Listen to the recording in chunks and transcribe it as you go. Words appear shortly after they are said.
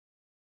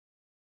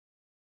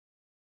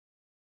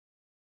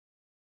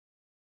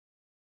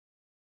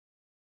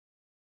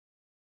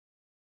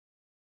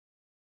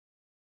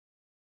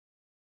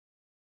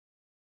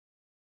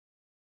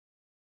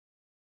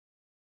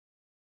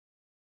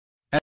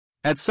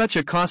At such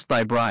a cost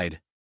thy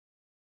bride.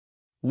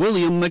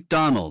 William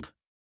MacDonald.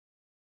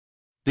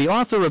 The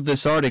author of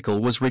this article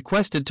was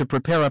requested to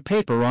prepare a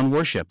paper on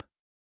worship.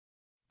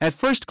 At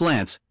first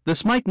glance,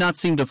 this might not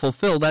seem to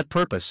fulfill that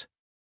purpose.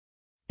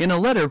 In a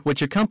letter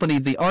which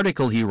accompanied the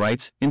article he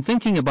writes, in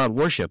thinking about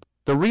worship,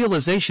 the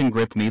realization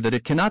gripped me that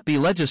it cannot be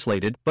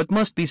legislated but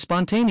must be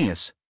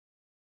spontaneous.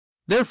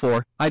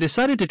 Therefore, I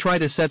decided to try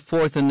to set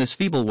forth in this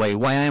feeble way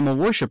why I am a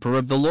worshipper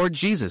of the Lord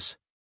Jesus.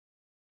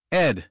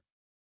 Ed.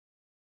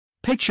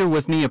 Picture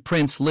with me a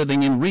prince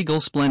living in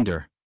regal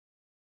splendor.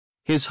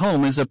 His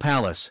home is a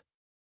palace.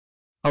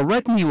 A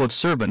retinue of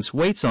servants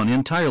waits on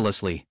him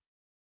tirelessly.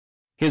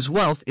 His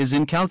wealth is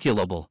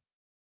incalculable.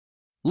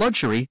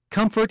 Luxury,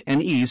 comfort,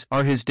 and ease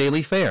are his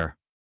daily fare.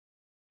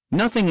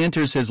 Nothing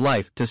enters his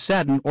life to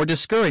sadden or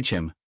discourage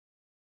him.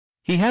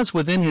 He has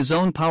within his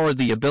own power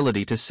the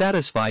ability to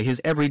satisfy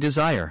his every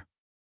desire.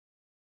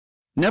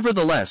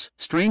 Nevertheless,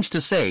 strange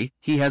to say,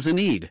 he has a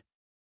need.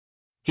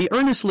 He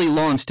earnestly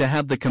longs to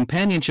have the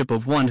companionship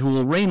of one who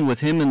will reign with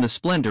him in the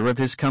splendor of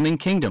his coming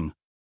kingdom.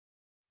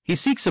 He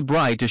seeks a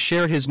bride to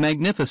share his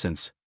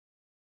magnificence.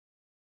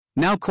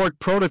 Now court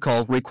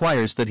protocol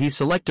requires that he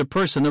select a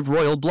person of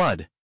royal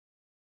blood.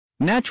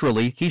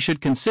 Naturally, he should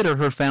consider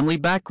her family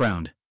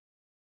background.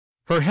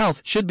 Her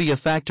health should be a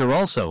factor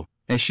also,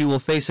 as she will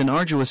face an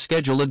arduous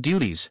schedule of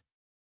duties.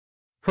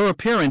 Her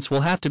appearance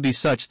will have to be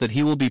such that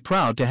he will be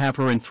proud to have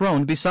her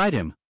enthroned beside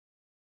him.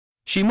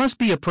 She must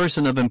be a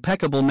person of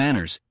impeccable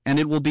manners, and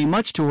it will be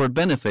much to her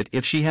benefit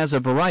if she has a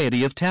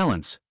variety of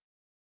talents.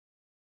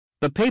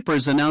 The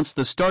papers announce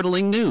the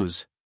startling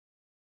news.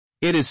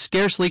 It is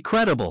scarcely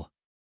credible.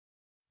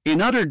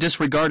 In utter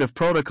disregard of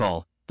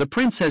protocol, the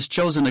prince has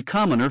chosen a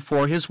commoner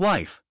for his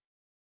wife.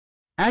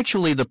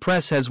 Actually, the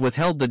press has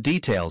withheld the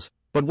details,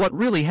 but what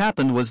really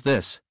happened was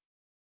this.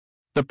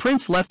 The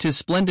prince left his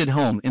splendid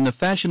home in the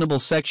fashionable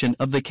section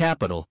of the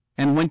capital,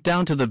 and went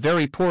down to the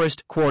very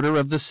poorest quarter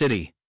of the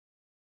city.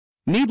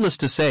 Needless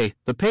to say,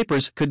 the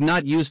papers could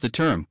not use the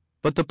term,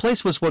 but the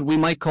place was what we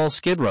might call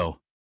Skid Row.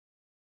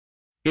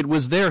 It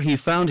was there he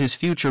found his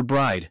future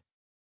bride.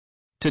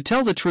 To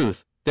tell the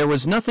truth, there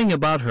was nothing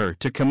about her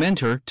to commend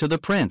her to the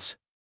prince.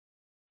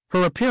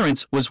 Her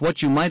appearance was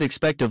what you might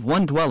expect of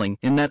one dwelling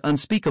in that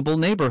unspeakable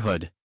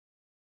neighborhood.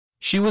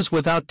 She was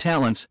without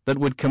talents that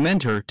would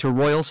commend her to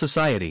royal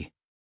society.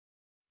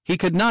 He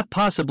could not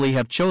possibly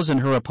have chosen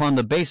her upon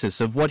the basis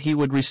of what he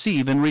would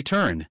receive in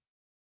return.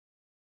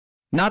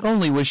 Not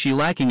only was she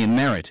lacking in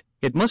merit,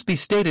 it must be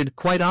stated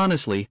quite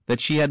honestly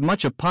that she had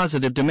much of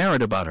positive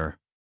demerit about her.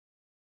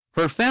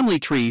 Her family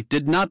tree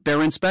did not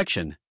bear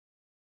inspection.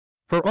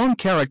 Her own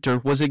character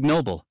was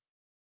ignoble.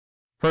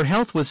 Her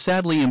health was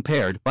sadly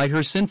impaired by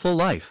her sinful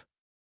life.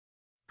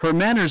 Her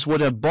manners would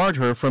have barred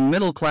her from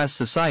middle-class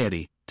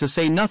society, to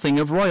say nothing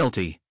of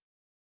royalty.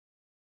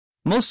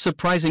 Most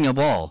surprising of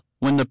all,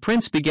 when the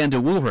prince began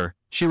to woo her,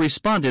 she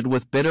responded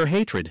with bitter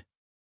hatred.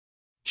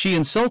 She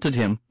insulted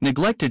him,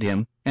 neglected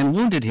him, and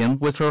wounded him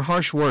with her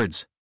harsh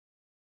words.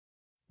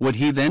 Would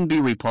he then be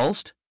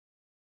repulsed?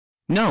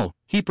 No,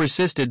 he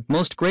persisted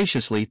most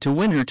graciously to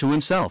win her to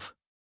himself.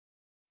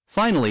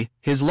 Finally,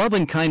 his love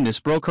and kindness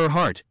broke her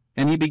heart,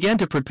 and he began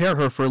to prepare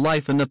her for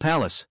life in the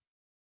palace.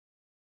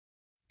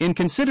 In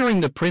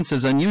considering the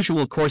prince's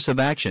unusual course of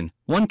action,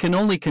 one can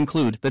only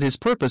conclude that his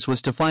purpose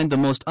was to find the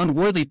most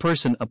unworthy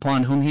person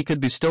upon whom he could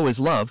bestow his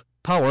love,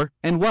 power,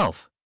 and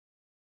wealth.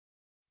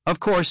 Of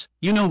course,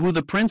 you know who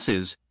the prince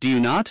is, do you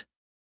not?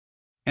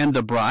 And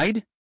the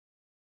bride?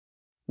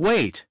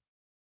 Wait.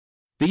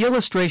 The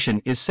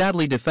illustration is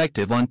sadly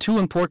defective on two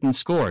important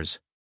scores.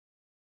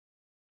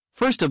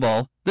 First of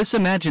all, this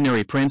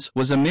imaginary prince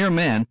was a mere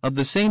man of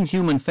the same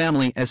human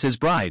family as his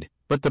bride,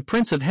 but the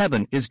Prince of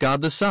Heaven is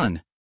God the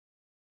Son.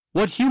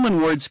 What human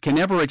words can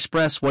ever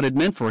express what it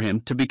meant for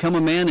him to become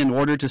a man in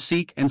order to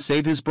seek and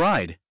save his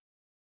bride?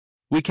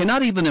 We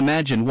cannot even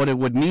imagine what it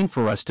would mean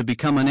for us to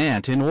become an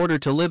ant in order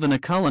to live in a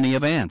colony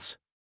of ants.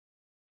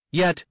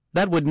 Yet,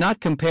 that would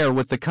not compare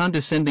with the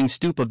condescending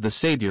stoop of the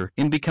Savior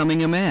in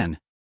becoming a man.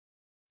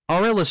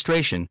 Our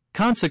illustration,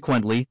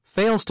 consequently,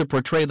 fails to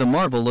portray the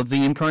marvel of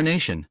the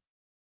Incarnation.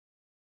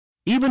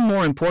 Even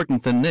more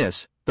important than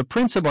this, the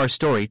Prince of our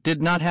story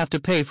did not have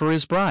to pay for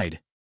his bride.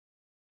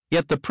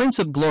 Yet the Prince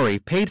of Glory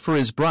paid for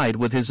his bride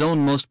with his own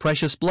most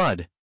precious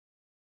blood.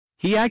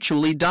 He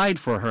actually died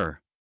for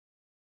her.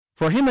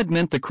 For him it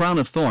meant the crown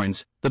of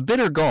thorns, the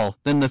bitter gall,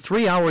 than the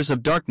 3 hours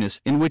of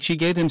darkness in which he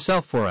gave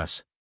himself for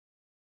us.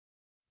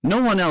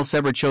 No one else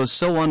ever chose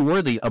so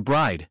unworthy a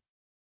bride.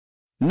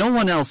 No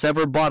one else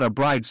ever bought a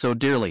bride so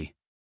dearly.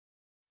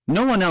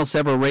 No one else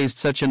ever raised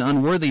such an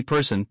unworthy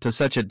person to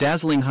such a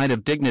dazzling height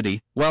of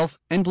dignity, wealth,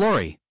 and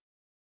glory.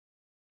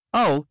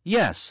 Oh,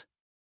 yes.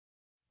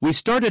 We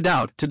started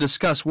out to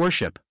discuss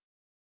worship.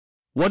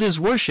 What is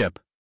worship?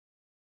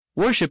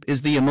 Worship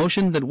is the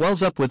emotion that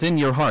wells up within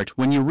your heart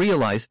when you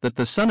realize that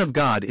the Son of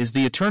God is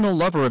the eternal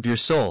lover of your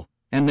soul,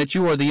 and that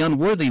you are the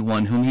unworthy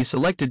one whom He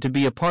selected to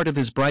be a part of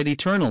His bride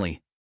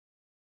eternally.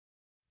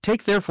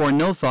 Take therefore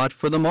no thought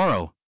for the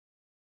morrow.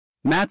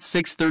 Matt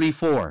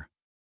 6:34.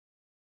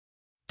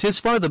 'Tis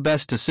far the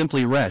best to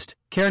simply rest,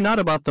 care not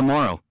about the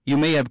morrow, you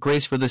may have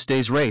grace for this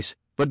day's race,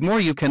 but more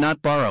you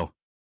cannot borrow.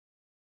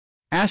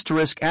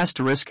 Asterisk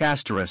asterisk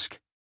asterisk.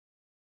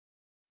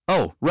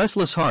 Oh,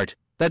 restless heart,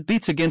 that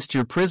beats against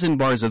your prison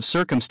bars of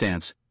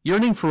circumstance,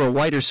 yearning for a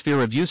wider sphere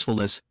of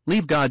usefulness,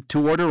 leave God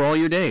to order all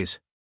your days.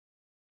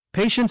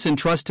 Patience and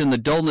trust in the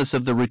dullness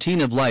of the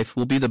routine of life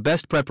will be the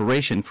best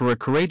preparation for a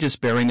courageous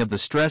bearing of the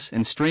stress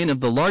and strain of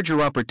the larger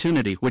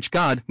opportunity which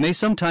God may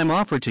sometime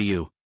offer to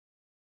you.